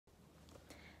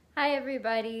Hi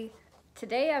everybody!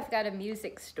 Today I've got a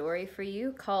music story for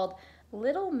you called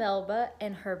Little Melba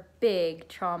and Her Big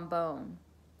Trombone.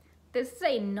 This is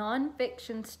a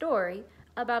non-fiction story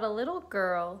about a little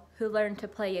girl who learned to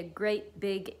play a great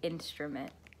big instrument.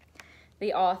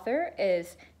 The author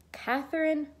is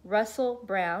Catherine Russell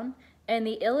Brown and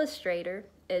the illustrator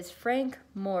is Frank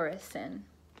Morrison.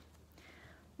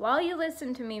 While you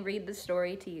listen to me read the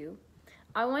story to you,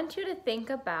 I want you to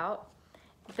think about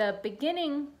the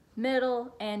beginning,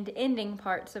 middle, and ending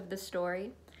parts of the story,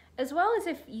 as well as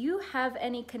if you have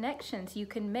any connections you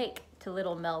can make to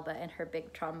little Melba and her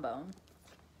big trombone.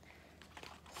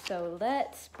 So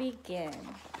let's begin.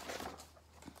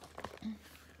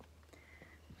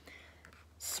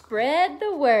 Spread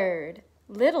the word.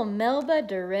 Little Melba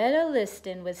Doretta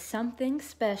Liston was something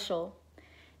special.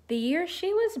 The year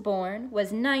she was born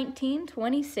was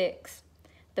 1926.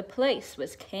 The place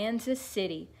was Kansas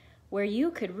City, where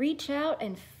you could reach out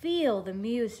and feel the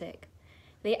music.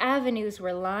 The avenues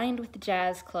were lined with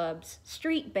jazz clubs,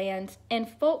 street bands, and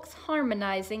folks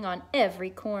harmonizing on every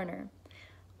corner.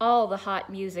 All the hot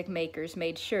music makers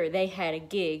made sure they had a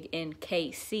gig in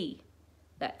KC.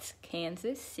 That's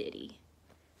Kansas City.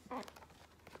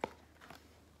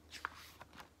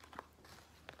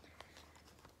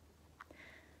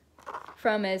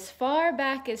 From as far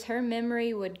back as her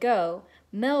memory would go,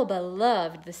 Melba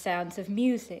loved the sounds of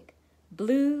music.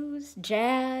 Blues,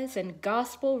 jazz, and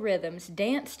gospel rhythms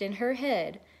danced in her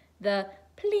head. The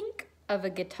plink of a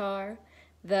guitar,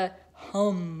 the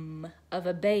hum of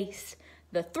a bass,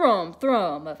 the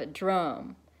thrum-thrum of a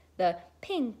drum, the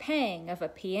ping-pang of a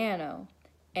piano,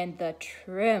 and the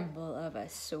tremble of a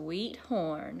sweet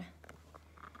horn.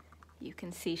 You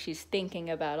can see she's thinking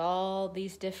about all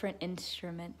these different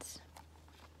instruments.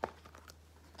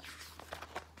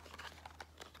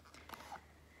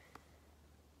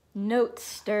 Notes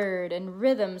stirred and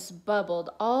rhythms bubbled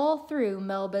all through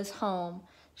Melba's home.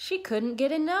 She couldn't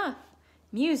get enough.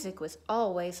 Music was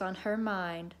always on her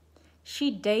mind.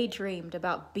 She daydreamed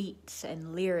about beats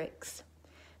and lyrics.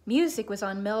 Music was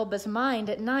on Melba's mind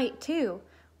at night, too,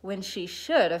 when she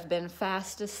should have been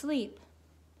fast asleep.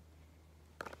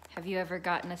 Have you ever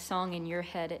gotten a song in your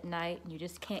head at night and you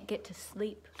just can't get to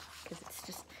sleep because it's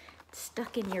just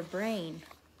stuck in your brain?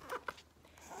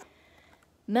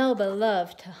 Melba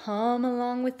loved to hum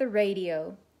along with the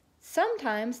radio.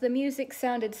 Sometimes the music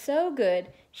sounded so good,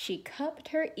 she cupped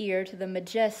her ear to the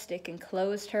majestic and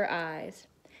closed her eyes.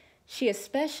 She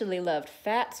especially loved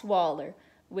Fats Waller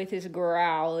with his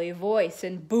growly voice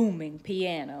and booming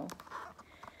piano.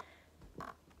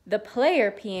 The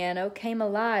player piano came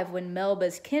alive when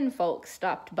Melba's kinfolk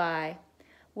stopped by.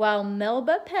 While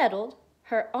Melba pedaled,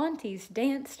 her aunties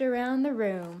danced around the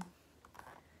room.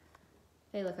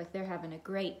 They look like they're having a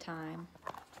great time.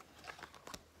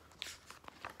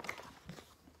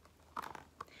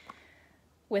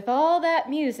 With all that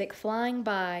music flying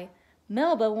by,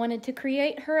 Melba wanted to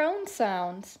create her own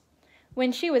sounds.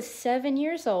 When she was 7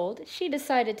 years old, she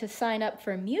decided to sign up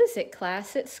for music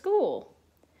class at school.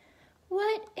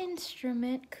 What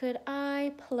instrument could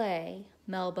I play?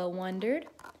 Melba wondered.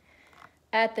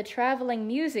 At the traveling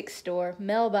music store,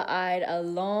 Melba eyed a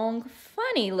long,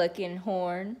 funny-looking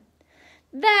horn.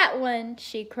 "That one,"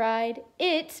 she cried.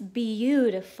 "It's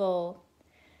beautiful."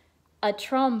 "A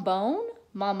trombone?"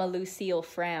 Mama Lucille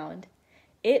frowned.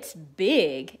 "It's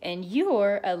big, and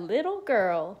you're a little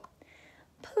girl."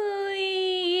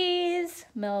 "Please,"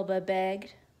 Melba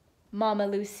begged. Mama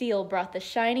Lucille brought the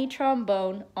shiny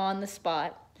trombone on the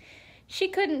spot. She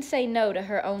couldn't say no to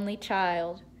her only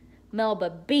child. Melba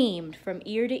beamed from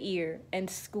ear to ear and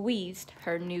squeezed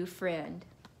her new friend.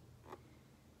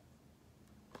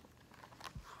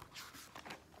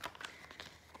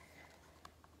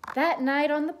 That night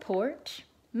on the porch,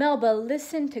 Melba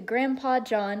listened to Grandpa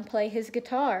John play his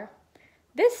guitar.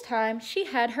 This time, she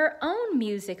had her own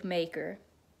music maker.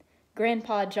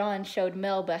 Grandpa John showed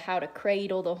Melba how to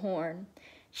cradle the horn.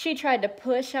 She tried to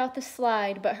push out the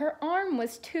slide, but her arm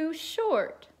was too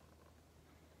short.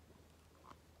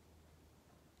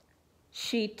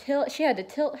 She had to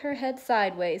tilt her head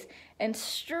sideways and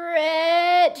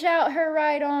stretch out her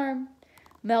right arm.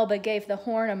 Melba gave the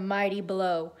horn a mighty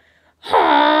blow.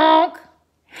 Honk!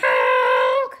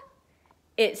 Honk!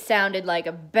 It sounded like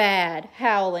a bad,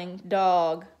 howling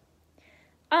dog.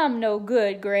 "I'm no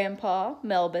good, Grandpa,"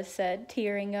 Melba said,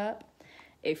 tearing up.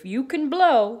 "If you can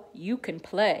blow, you can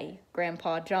play,"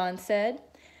 Grandpa John said.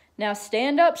 "Now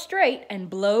stand up straight and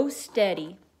blow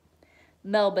steady."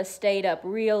 Melba stayed up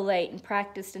real late and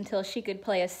practiced until she could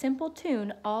play a simple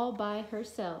tune all by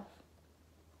herself.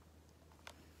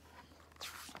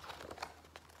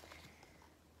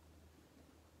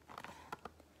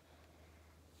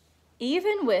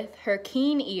 Even with her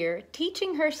keen ear,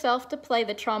 teaching herself to play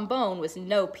the trombone was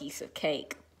no piece of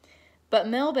cake. But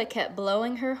Melba kept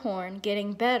blowing her horn,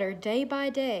 getting better day by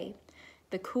day.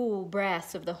 The cool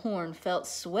brass of the horn felt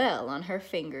swell on her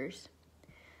fingers.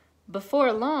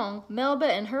 Before long, Melba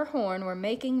and her horn were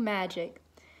making magic.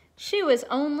 She was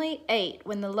only 8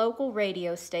 when the local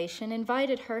radio station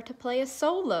invited her to play a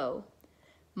solo.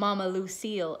 Mama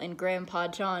Lucille and Grandpa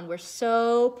John were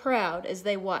so proud as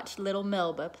they watched little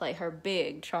Melba play her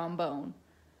big trombone.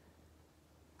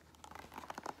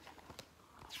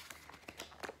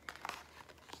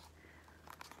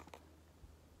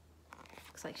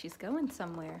 Looks like she's going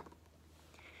somewhere.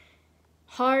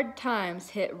 Hard times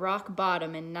hit rock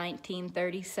bottom in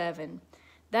 1937.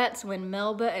 That's when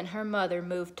Melba and her mother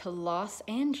moved to Los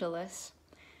Angeles.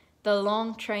 The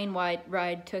long train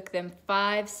ride took them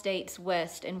 5 states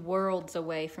west and worlds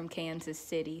away from Kansas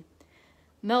City.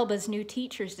 Melba's new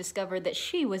teachers discovered that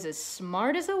she was as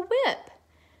smart as a whip.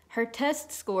 Her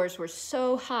test scores were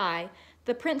so high,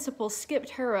 the principal skipped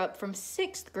her up from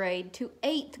 6th grade to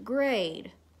 8th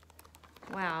grade.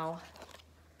 Wow.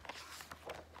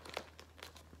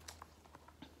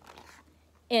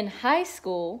 In high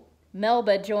school,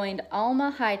 Melba joined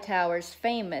Alma Hightower's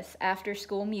famous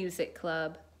after-school music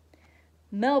club.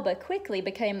 Melba quickly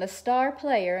became the star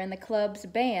player in the club's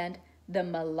band, the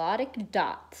Melodic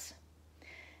Dots.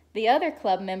 The other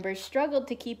club members struggled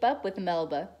to keep up with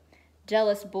Melba.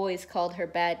 Jealous boys called her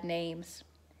bad names.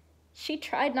 She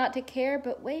tried not to care,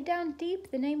 but way down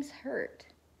deep, the names hurt.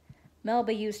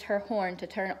 Melba used her horn to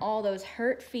turn all those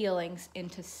hurt feelings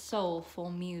into soulful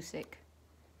music.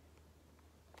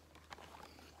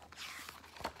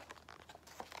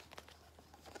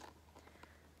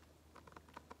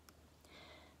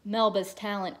 Melba's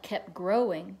talent kept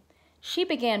growing. She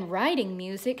began writing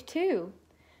music too.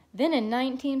 Then in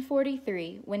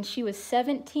 1943, when she was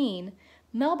 17,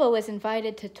 Melba was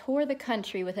invited to tour the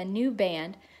country with a new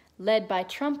band led by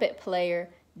trumpet player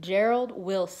Gerald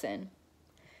Wilson.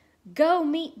 "Go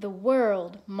meet the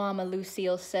world," Mama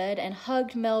Lucille said and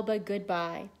hugged Melba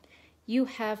goodbye. "You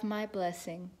have my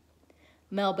blessing."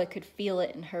 Melba could feel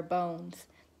it in her bones.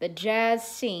 The jazz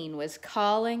scene was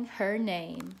calling her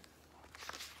name.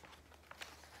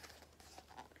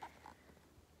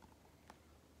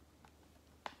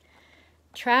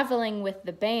 Traveling with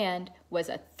the band was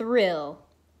a thrill.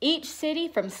 Each city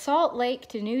from Salt Lake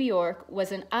to New York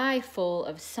was an eyeful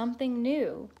of something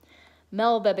new.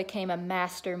 Melba became a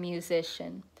master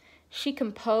musician. She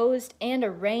composed and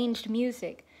arranged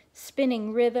music,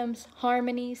 spinning rhythms,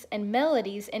 harmonies, and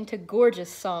melodies into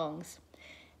gorgeous songs.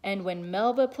 And when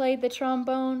Melba played the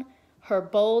trombone, her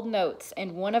bold notes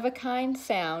and one-of-a-kind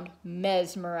sound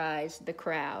mesmerized the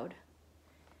crowd.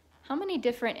 How many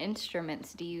different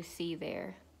instruments do you see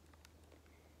there?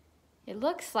 It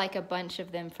looks like a bunch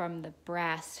of them from the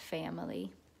brass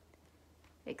family,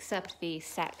 except the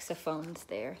saxophones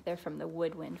there. They're from the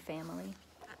woodwind family.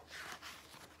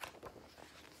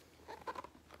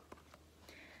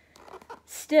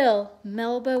 Still,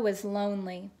 Melba was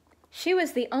lonely. She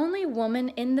was the only woman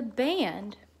in the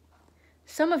band.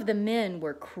 Some of the men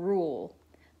were cruel.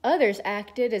 Others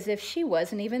acted as if she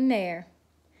wasn't even there.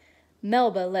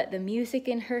 Melba let the music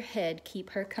in her head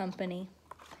keep her company.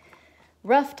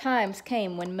 Rough times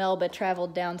came when Melba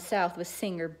traveled down south with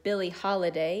singer Billie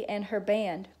Holiday and her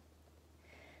band.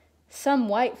 Some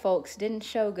white folks didn't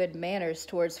show good manners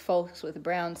towards folks with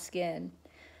brown skin.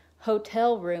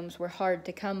 Hotel rooms were hard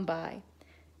to come by,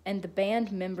 and the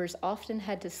band members often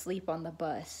had to sleep on the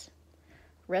bus.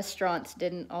 Restaurants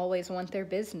didn't always want their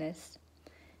business.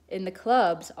 In the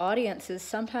clubs, audiences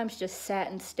sometimes just sat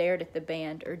and stared at the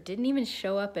band or didn't even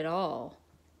show up at all.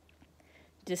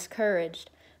 Discouraged,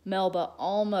 Melba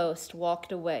almost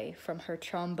walked away from her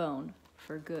trombone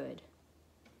for good.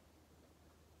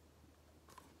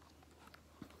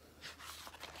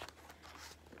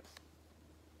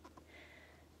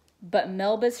 But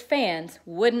Melba's fans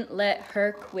wouldn't let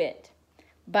her quit.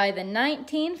 By the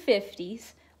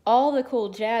 1950s, all the cool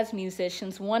jazz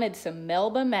musicians wanted some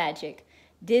Melba magic.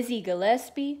 Dizzy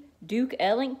Gillespie, Duke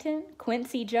Ellington,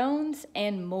 Quincy Jones,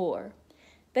 and more.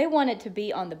 They wanted to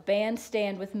be on the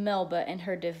bandstand with Melba and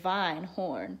her divine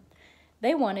horn.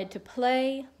 They wanted to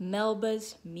play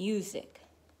Melba's music.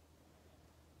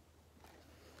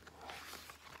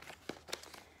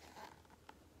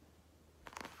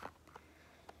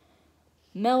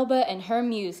 Melba and her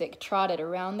music trotted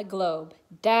around the globe,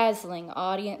 dazzling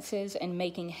audiences and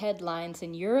making headlines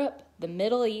in Europe, the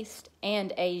Middle East,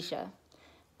 and Asia.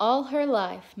 All her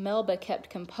life, Melba kept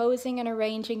composing and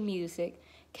arranging music,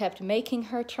 kept making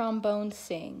her trombone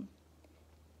sing.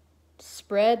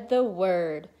 Spread the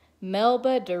word.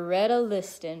 Melba Doretta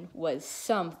Liston was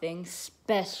something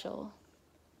special.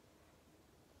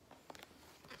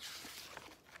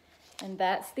 And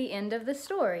that's the end of the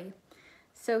story.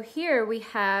 So here we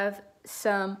have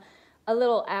a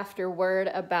little afterword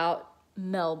about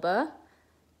Melba,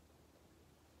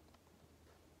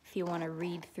 if you want to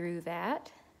read through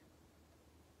that.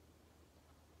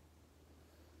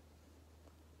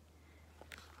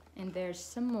 And there's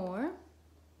some more.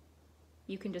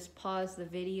 You can just pause the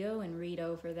video and read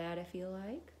over that if you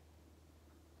like.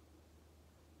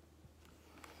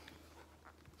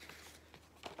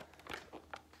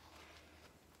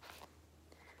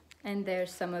 And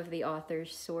there's some of the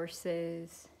author's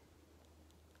sources.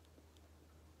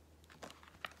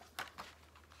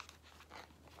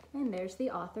 And there's the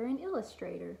author and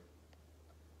illustrator.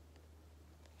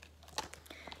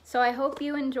 So I hope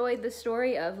you enjoyed the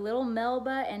story of little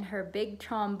Melba and her big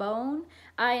trombone.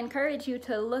 I encourage you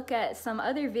to look at some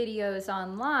other videos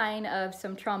online of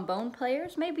some trombone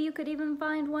players. Maybe you could even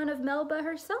find one of Melba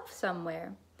herself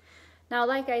somewhere. Now,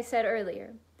 like I said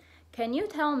earlier, can you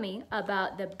tell me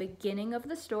about the beginning of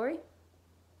the story,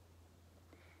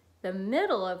 the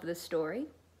middle of the story,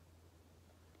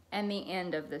 and the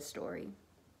end of the story?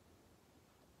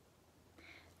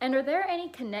 And are there any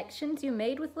connections you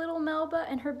made with little Melba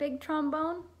and her big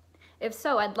trombone? If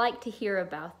so, I'd like to hear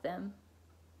about them.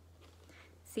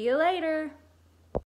 See you later.